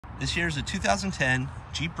This here is a 2010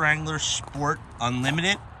 Jeep Wrangler Sport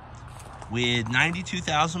Unlimited with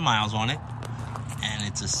 92,000 miles on it. And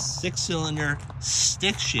it's a 6-cylinder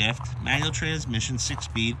stick shift, manual transmission,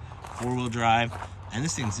 6-speed, 4-wheel drive. And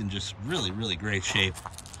this thing's in just really, really great shape.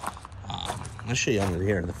 Let's show you under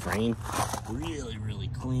here. The frame, really, really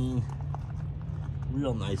clean.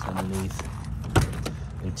 Real nice underneath.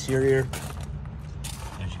 Interior,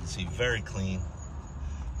 as you can see, very clean.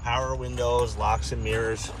 Power windows, locks and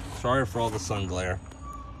mirrors. Sorry for all the sun glare.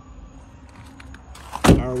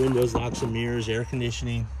 Power windows, locks and mirrors, air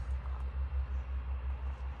conditioning.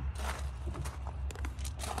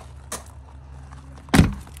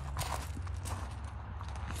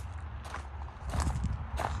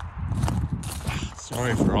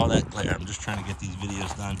 Sorry for all that glare. I'm just trying to get these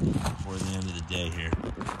videos done before the end of the day here.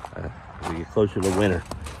 As we get closer to winter,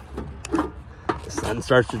 the sun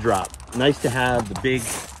starts to drop. Nice to have the big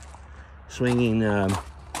swinging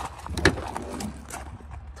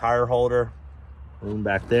tire holder, room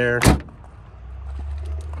back there. Got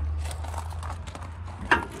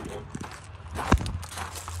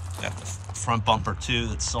the front bumper too,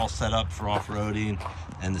 that's all set up for off-roading,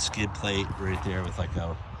 and the skid plate right there with like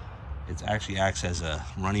a, it actually acts as a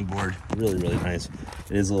running board. Really, really nice.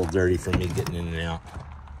 It is a little dirty for me getting in and out.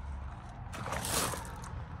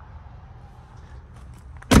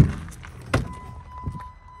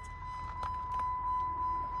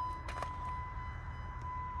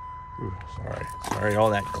 Ooh, sorry, all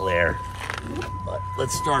that glare. But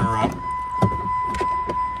let's start her up.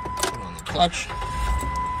 Put on the clutch.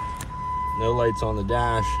 No lights on the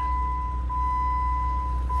dash.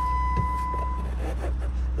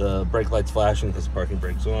 The brake light's flashing because the parking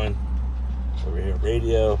brake's on. Over here,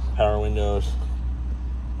 radio, power windows.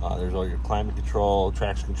 There's all your climate control,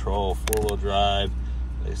 traction control, 4-wheel drive.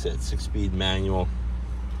 Like I said, 6-speed manual.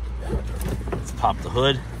 Let's pop the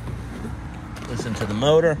hood. Listen to the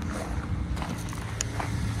motor.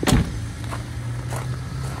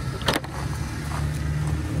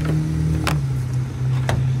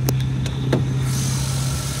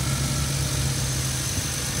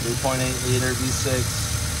 .8 liter V6.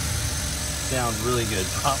 Sounds really good.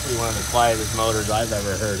 Probably one of the quietest motors I've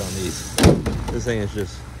ever heard on these. This thing is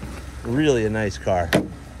just really a nice car.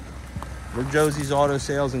 We're Josie's Auto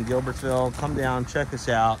Sales in Gilbertville. Come down, check us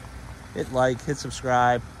out. Hit like, hit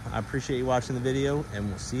subscribe. I appreciate you watching the video, and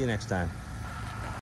we'll see you next time.